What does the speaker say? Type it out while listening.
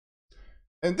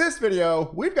In this video,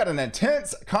 we've got an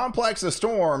intense complex of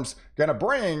storms gonna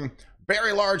bring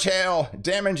very large hail,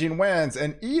 damaging winds,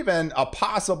 and even a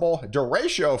possible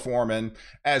derecho forming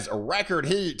as record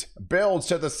heat builds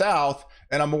to the south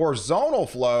and a more zonal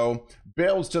flow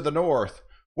builds to the north.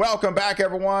 Welcome back,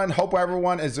 everyone. Hope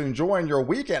everyone is enjoying your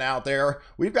weekend out there.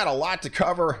 We've got a lot to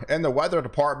cover in the weather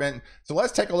department. So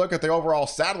let's take a look at the overall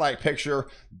satellite picture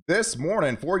this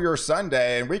morning for your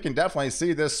Sunday. And we can definitely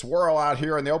see this swirl out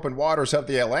here in the open waters of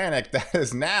the Atlantic that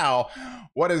is now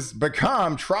what has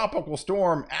become Tropical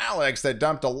Storm Alex, that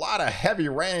dumped a lot of heavy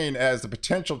rain as the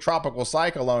potential tropical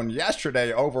cyclone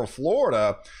yesterday over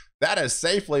Florida. That has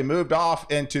safely moved off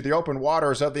into the open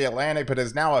waters of the Atlantic, but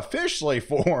is now officially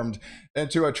formed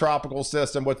into a tropical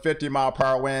system with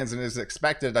 50-mile-per-hour winds and is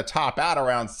expected to top out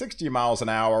around 60 miles an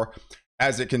hour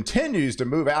as it continues to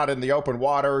move out in the open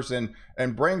waters and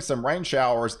bring some rain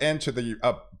showers into the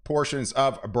portions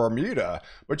of Bermuda.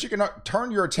 But you can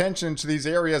turn your attention to these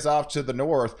areas off to the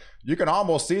north. You can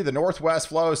almost see the northwest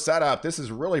flow set up. This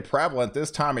is really prevalent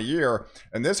this time of year,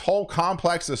 and this whole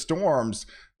complex of storms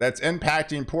that's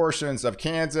impacting portions of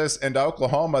Kansas and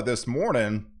Oklahoma this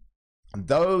morning,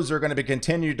 those are going to be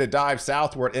continued to dive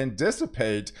southward and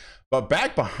dissipate. But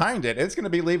back behind it, it's going to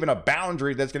be leaving a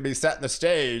boundary that's going to be setting the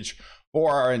stage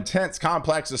for our intense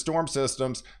complex of storm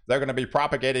systems. They're going to be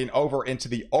propagating over into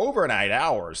the overnight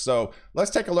hours. So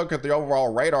let's take a look at the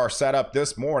overall radar setup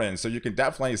this morning. So you can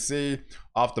definitely see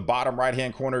off the bottom right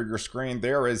hand corner of your screen,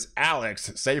 there is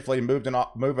Alex safely moving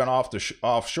off the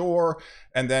offshore.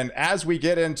 And then as we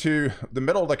get into the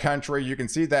middle of the country, you can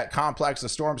see that complex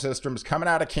of storm systems coming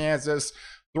out of Kansas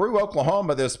through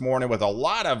Oklahoma this morning with a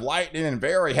lot of lightning and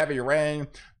very heavy rain.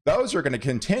 Those are going to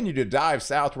continue to dive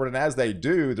southward, and as they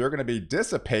do, they're going to be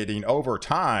dissipating over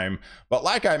time. But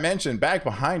like I mentioned, back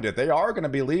behind it, they are going to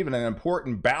be leaving an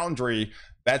important boundary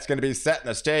that's going to be setting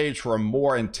the stage for a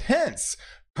more intense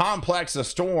complex of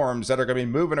storms that are going to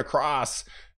be moving across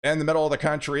in the middle of the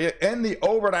country in the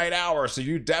overnight hours. So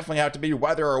you definitely have to be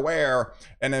weather aware.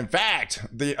 And in fact,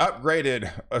 the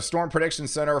upgraded Storm Prediction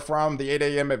Center from the 8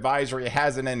 a.m. advisory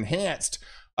has an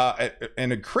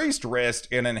increased risk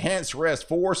and enhanced risk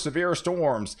for severe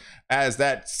storms, as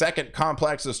that second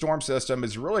complex of storm system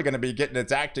is really going to be getting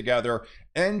its act together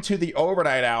into the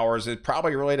overnight hours. It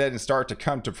probably really didn't start to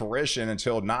come to fruition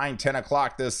until 9-10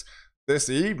 o'clock this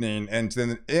evening, and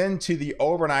then into the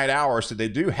overnight hours. So they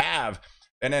do have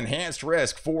an enhanced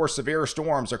risk for severe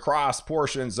storms across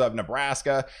portions of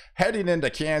Nebraska, heading into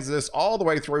Kansas, all the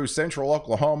way through central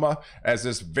Oklahoma, as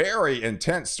this very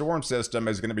intense storm system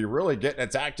is going to be really getting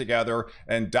its act together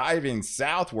and diving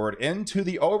southward into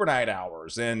the overnight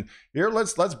hours. And here,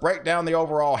 let's break down the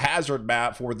overall hazard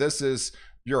map for this is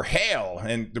your hail,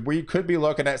 and we could be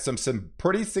looking at some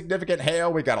pretty significant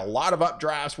hail. We got a lot of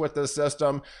updrafts with this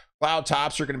system. Cloud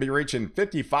tops are going to be reaching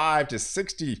 55 to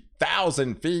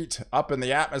 60,000 feet up in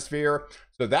the atmosphere.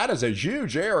 So that is a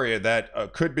huge area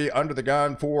that could be under the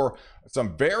gun for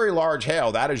some very large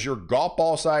hail. That is your golf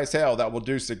ball size hail that will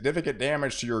do significant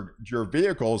damage to your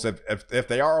vehicles if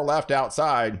they are left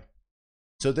outside.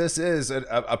 So this is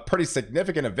a pretty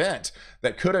significant event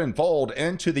that could unfold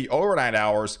into the overnight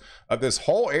hours of this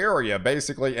whole area,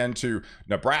 basically into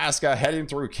Nebraska, heading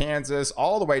through Kansas,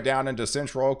 all the way down into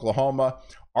central Oklahoma.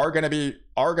 Are going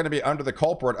to be under the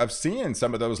culprit of seeing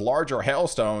some of those larger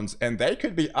hailstones, and they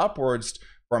could be upwards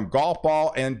from golf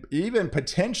ball and even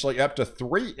potentially up to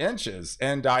 3 inches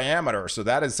in diameter. So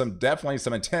that is definitely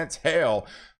some intense hail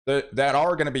that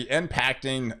are going to be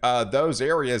impacting those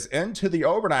areas into the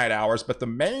overnight hours. But the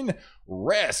main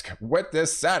risk with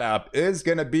this setup is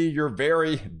going to be your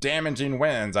very damaging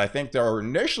winds. I think they're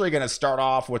initially going to start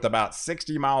off with about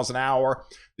 60 miles an hour.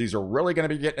 These are really going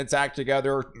to be getting its act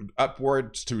together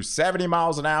upwards to 70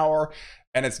 miles an hour.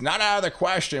 And it's not out of the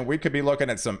question we could be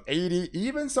looking at some 80,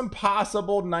 even some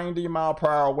possible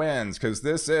 90-mile-per-hour winds, because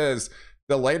this is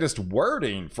the latest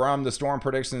wording from the Storm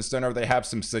Prediction Center. They have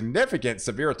some significant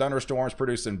severe thunderstorms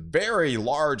producing very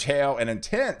large hail and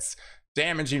intense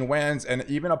damaging winds, and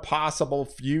even a possible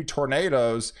few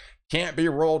tornadoes can't be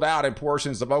ruled out in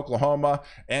portions of Oklahoma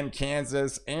and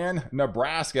Kansas and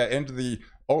Nebraska into the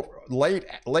late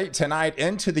tonight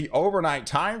into the overnight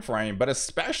time frame. But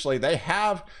especially they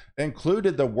have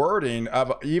included the wording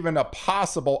of even a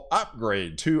possible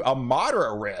upgrade to a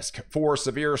moderate risk for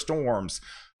severe storms.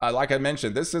 Like I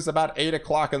mentioned, this is about 8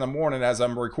 o'clock in the morning as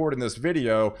I'm recording this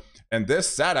video, and this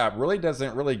setup really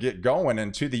doesn't really get going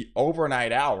into the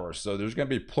overnight hours. So there's going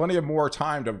to be plenty of more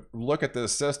time to look at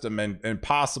this system and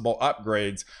possible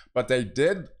upgrades. But they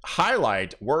did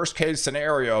highlight worst case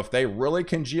scenario if they really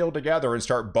congeal together and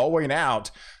start bowing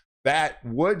out that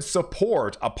would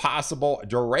support a possible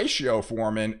derecho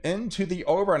forming into the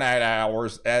overnight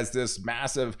hours as this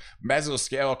massive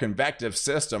mesoscale convective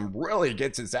system really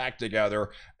gets its act together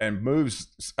and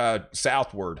moves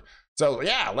southward. So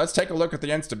yeah, let's take a look at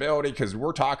the instability, because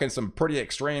we're talking some pretty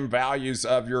extreme values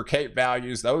of your Cape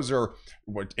values. Those are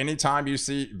anytime you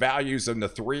see values in the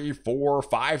 3, 4,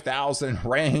 5,000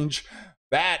 range,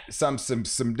 that some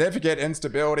significant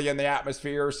instability in the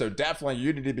atmosphere. So definitely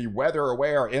you need to be weather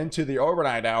aware into the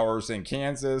overnight hours in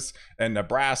Kansas and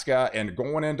Nebraska and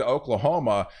going into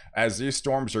Oklahoma, as these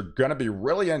storms are going to be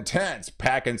really intense,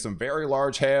 packing some very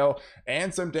large hail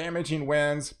and some damaging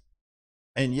winds.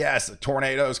 And yes,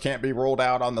 tornadoes can't be ruled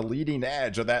out on the leading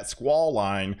edge of that squall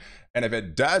line. And if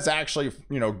it does actually,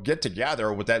 get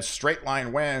together with that straight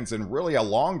line winds and really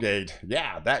elongate,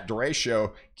 yeah, that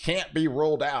derecho can't be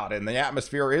ruled out, and the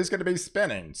atmosphere is going to be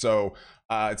spinning. So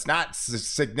it's not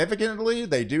significantly.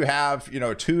 They do have, 2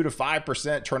 to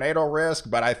 5% tornado risk,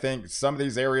 but I think some of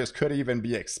these areas could even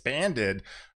be expanded.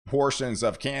 Portions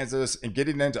of Kansas and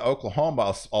getting into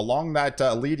Oklahoma along that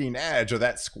leading edge of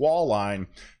that squall line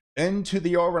into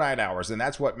the overnight hours. And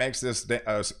that's what makes this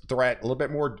threat a little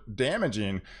bit more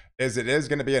damaging, is it is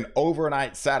going to be an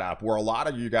overnight setup where a lot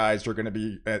of you guys are going to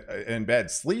be in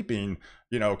bed sleeping,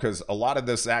 because a lot of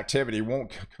this activity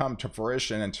won't come to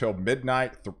fruition until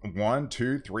midnight, 1,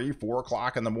 2, 3, 4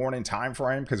 o'clock in the morning time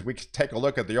frame. Because we could take a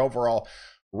look at the overall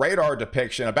radar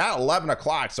depiction about 11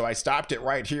 o'clock. So I stopped it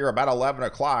right here about 11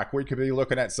 o'clock. We could be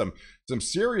looking at some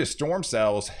serious storm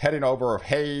cells heading over of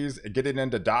Hays, getting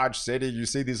into Dodge City. You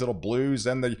see these little blues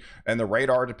in the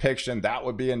radar depiction. That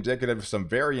would be indicative of some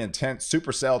very intense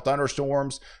supercell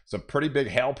thunderstorms, some pretty big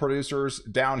hail producers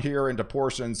down here into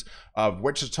portions of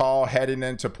Wichita, heading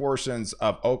into portions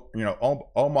of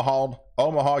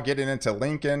Omaha, getting into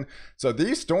Lincoln. So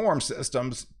these storm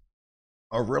systems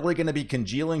are really going to be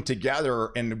congealing together,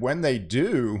 and when they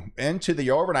do, into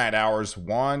the overnight hours,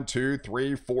 1, 2,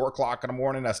 3, 4 o'clock in the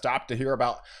morning. I stopped to hear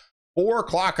about 4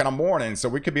 o'clock in the morning. So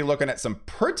we could be looking at some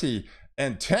pretty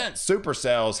intense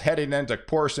supercells heading into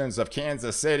portions of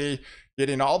Kansas City,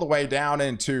 getting all the way down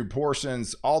into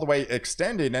portions, all the way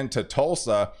extending into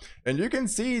Tulsa. And you can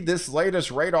see this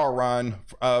latest radar run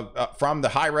from the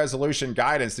high resolution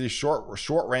guidance, these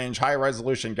short range high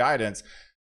resolution guidance.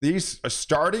 These are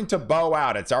starting to bow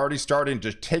out. It's already starting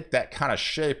to take that kind of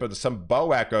shape of some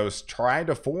bow echoes trying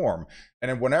to form.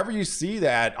 And whenever you see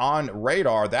that on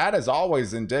radar, that is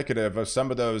always indicative of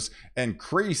some of those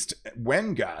increased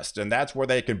wind gusts. And that's where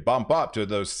they can bump up to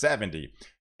those 70,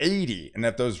 80. And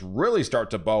if those really start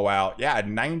to bow out, yeah,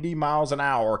 90 miles an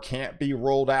hour can't be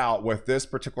ruled out with this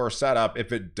particular setup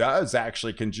if it does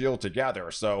actually congeal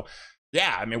together. So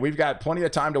yeah, I mean, we've got plenty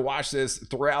of time to watch this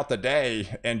throughout the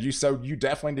day, and you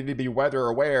definitely need to be weather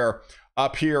aware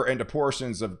up here into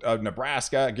portions of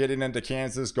Nebraska, getting into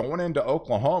Kansas, going into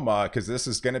Oklahoma, because this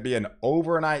is going to be an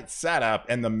overnight setup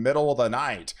in the middle of the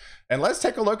night. And let's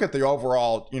take a look at the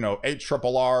overall,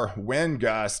 HRRR wind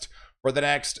gust for the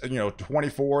next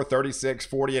 24, 36,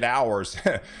 48 hours.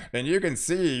 And you can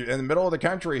see in the middle of the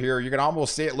country here, you can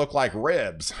almost see it look like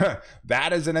ribs.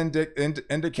 That is an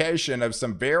indication of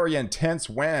some very intense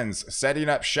winds setting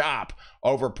up shop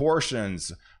over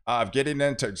portions of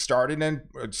starting in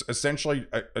essentially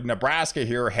Nebraska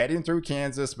here, heading through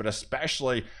Kansas, but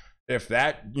especially if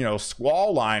that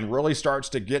squall line really starts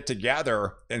to get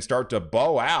together and start to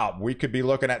bow out, we could be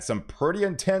looking at some pretty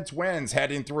intense winds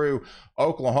heading through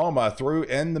Oklahoma through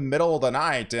in the middle of the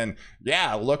night. And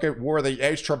yeah, look at where the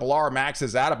HRRR max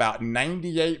is at, about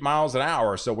 98 miles an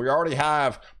hour. So we already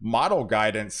have model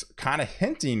guidance kind of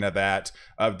hinting of that,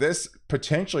 of this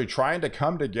potentially trying to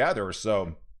come together.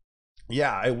 So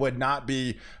yeah, it would not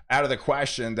be out of the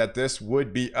question that this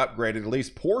would be upgraded, at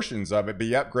least portions of it be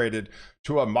upgraded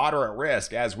to a moderate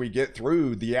risk as we get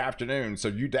through the afternoon. So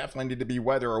you definitely need to be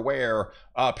weather aware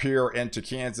up here into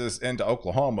Kansas, into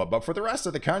Oklahoma. But for the rest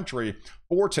of the country,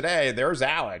 for today, there's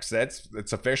Alex. It's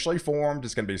officially formed.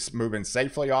 It's going to be moving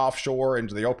safely offshore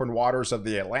into the open waters of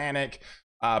the Atlantic.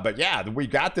 But yeah, we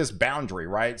got this boundary,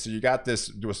 right? So you got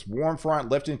this warm front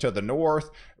lifting to the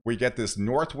north. We get this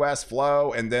northwest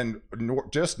flow, and then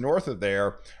just north of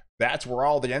there, that's where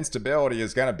all the instability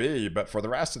is going to be. But for the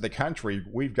rest of the country,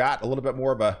 we've got a little bit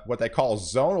more of a what they call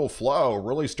zonal flow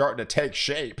really starting to take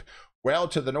shape well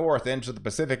to the north into the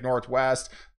Pacific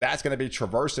Northwest. That's going to be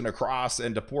traversing across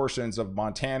into portions of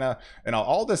Montana, and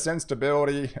all this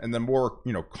instability and the more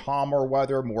calmer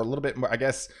weather, more a little bit more, I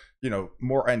guess,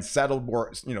 more unsettled,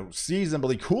 more,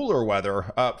 seasonably cooler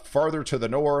weather up further to the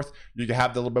north. You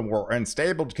have the little bit more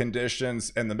unstable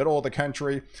conditions in the middle of the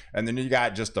country. And then you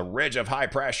got just the ridge of high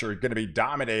pressure going to be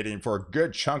dominating for a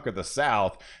good chunk of the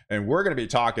south. And we're going to be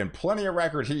talking plenty of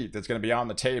record heat that's going to be on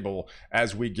the table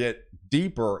as we get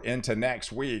deeper into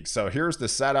next week. So here's the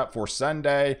setup for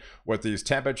Sunday, with these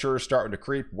temperatures starting to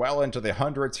creep well into the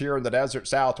hundreds here in the desert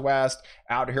Southwest,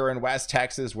 out here in West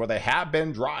Texas, where they have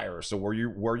been drier. So where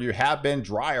you have been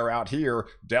drier out here,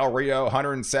 Del Rio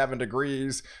 107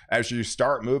 degrees. As you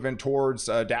start moving towards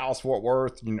Dallas Fort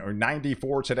Worth,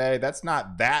 94 today. That's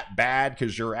not that bad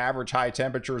because your average high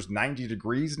temperature is 90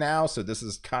 degrees now, so this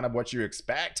is kind of what you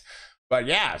expect. But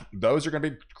yeah, those are going to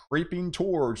be creeping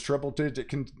towards triple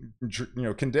digit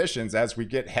conditions as we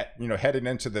get heading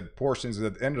into the portions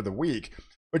of the end of the week.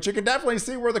 But you can definitely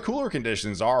see where the cooler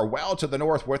conditions are well to the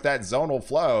north with that zonal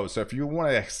flow. So if you want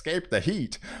to escape the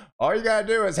heat, all you got to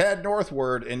do is head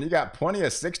northward, and you got plenty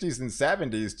of 60s and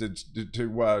 70s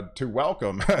to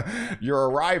welcome your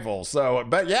arrival. So,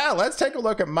 but yeah, let's take a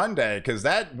look at Monday, because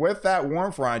with that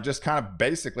warm front just kind of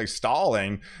basically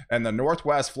stalling and the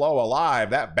northwest flow alive,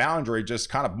 that boundary just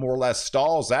kind of more or less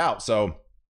stalls out. So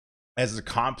as the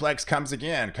complex comes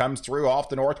through off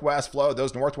the northwest flow,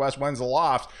 those northwest winds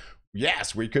aloft,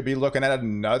 yes, we could be looking at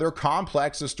another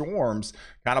complex of storms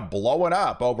kind of blowing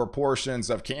up over portions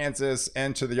of Kansas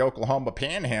into the Oklahoma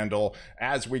panhandle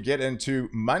as we get into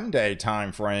Monday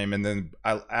timeframe. And then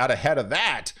out ahead of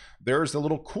that, there's a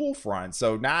little cool front.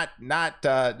 So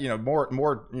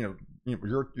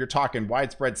you're talking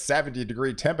widespread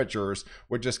 70-degree temperatures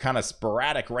with just kind of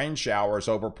sporadic rain showers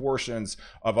over portions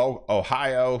of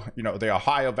Ohio, the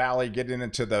Ohio Valley, getting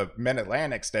into the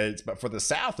mid-Atlantic states. But for the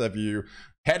south of you,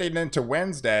 heading into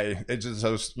Wednesday, it's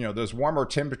just those warmer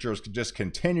temperatures could just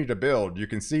continue to build. You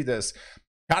can see this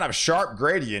kind of sharp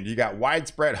gradient. You got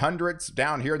widespread hundreds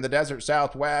down here in the desert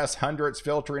Southwest, hundreds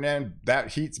filtering in,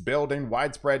 that heat's building,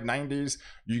 widespread 90s.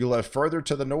 You live further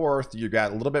to the north, you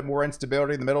got a little bit more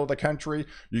instability in the middle of the country.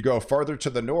 You go further to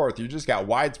the north, you just got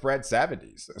widespread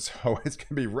 70s. So it's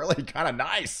gonna be really kind of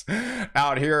nice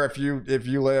out here if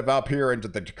you live up here into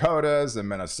the Dakotas and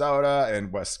Minnesota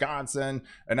and Wisconsin,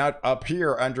 and up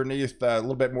here underneath a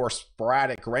little bit more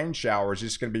sporadic rain showers.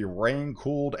 It's gonna be rain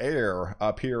cooled air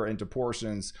up here into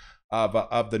portions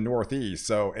of the Northeast.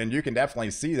 So, and you can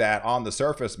definitely see that on the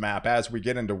surface map as we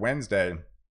get into Wednesday,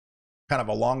 kind of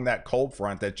along that cold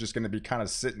front that's just going to be kind of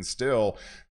sitting still,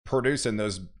 producing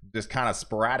those just kind of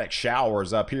sporadic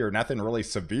showers up here. Nothing really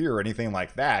severe or anything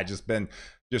like that.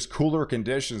 Just cooler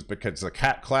conditions because of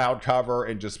cloud cover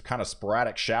and just kind of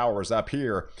sporadic showers up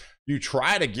here. You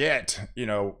try to get,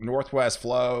 northwest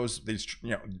flows, these,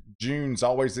 June's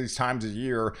always these times of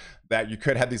year that you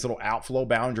could have these little outflow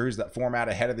boundaries that form out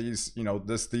ahead of these,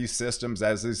 these systems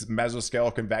as these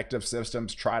mesoscale convective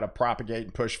systems try to propagate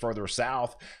and push further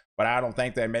south. But I don't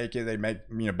think they make it. They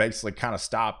basically kind of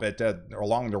stop at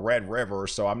along the Red River.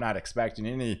 So I'm not expecting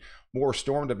any more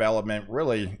storm development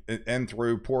really in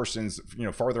through portions,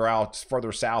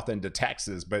 further south into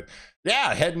Texas. But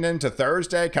yeah, heading into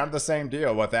Thursday, kind of the same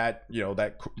deal with that,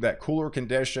 that cooler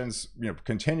conditions,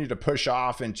 continue to push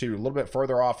off into a little bit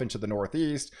further off into the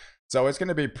Northeast. So it's going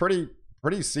to be pretty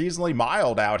seasonally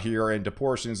mild out here into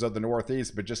portions of the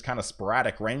Northeast, but just kind of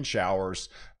sporadic rain showers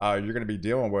you're going to be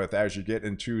dealing with as you get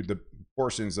into the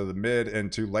portions of the mid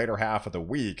into later half of the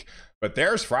week. But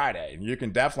there's Friday. You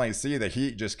can definitely see the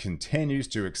heat just continues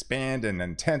to expand and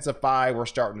intensify. We're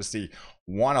starting to see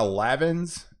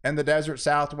 111s in the desert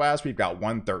Southwest. We've got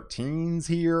 113s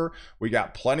here. We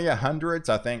got plenty of hundreds.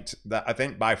 I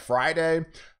think by Friday,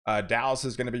 Dallas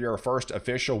is going to be your first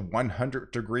official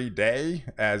 100-degree day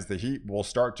as the heat will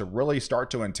start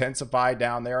to intensify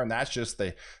down there. And that's just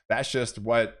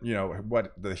what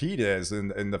the heat is,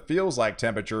 and the feels like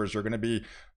temperatures are going to be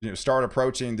start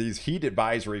approaching these heat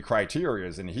advisory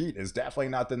criterias, and heat is definitely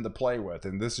nothing to play with.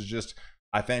 And this is just,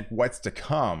 I think, what's to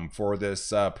come for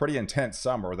this pretty intense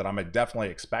summer that I'm definitely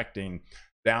expecting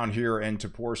down here into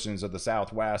portions of the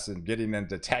Southwest and getting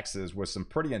into Texas with some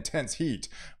pretty intense heat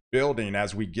building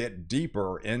as we get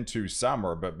deeper into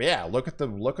summer. But yeah, look at the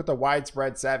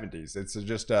widespread 70s. It's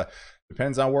just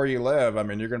depends on where you live. I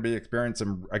mean, you're going to be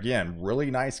experiencing, again,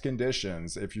 really nice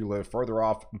conditions if you live further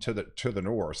off to the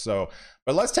north. So,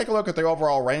 but let's take a look at the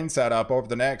overall rain setup over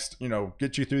the next,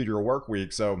 get you through your work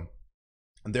week. So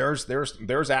there's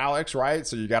Alex, right?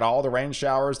 So you got all the rain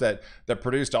showers that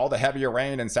produced all the heavier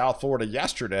rain in South Florida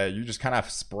yesterday. You just kind of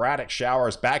have sporadic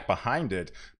showers back behind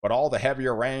it, but all the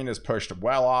heavier rain is pushed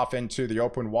well off into the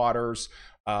open waters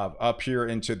up here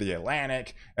into the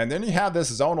Atlantic. And then you have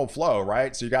this zonal flow,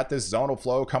 right? So you got this zonal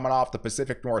flow coming off the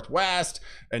Pacific Northwest,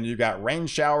 and you got rain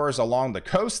showers along the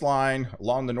coastline,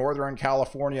 along the northern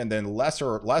California, and then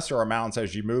lesser amounts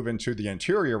as you move into the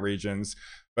interior regions.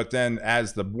 But then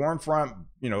as the warm front,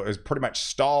 is pretty much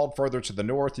stalled further to the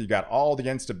north, you got all the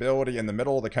instability in the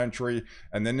middle of the country.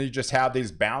 And then you just have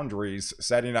these boundaries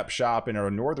setting up shop in our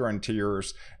northern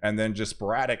tiers, and then just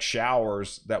sporadic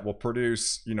showers that will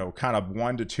produce, kind of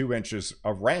 1 to 2 inches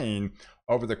of rain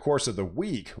over the course of the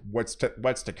week. What's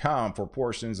to come for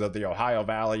portions of the Ohio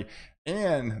Valley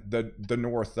and the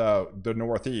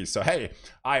northeast. So hey,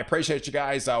 I appreciate you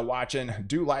guys watching.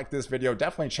 Do like this video.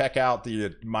 Definitely check out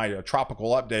my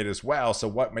tropical update as well. So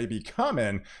what may be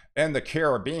coming in the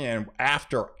Caribbean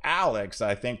after Alex.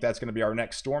 I think that's going to be our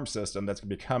next storm system that's going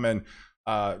to be coming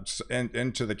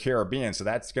into the Caribbean. So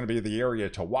that's going to be the area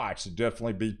to watch. So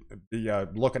definitely be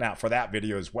looking out for that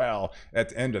video as well at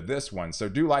the end of this one. So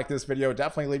do like this video.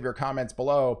 Definitely leave your comments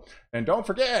below, and don't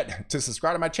forget to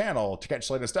subscribe to my channel to catch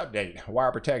the latest update where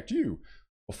I protect you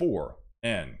before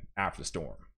and after the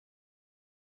storm.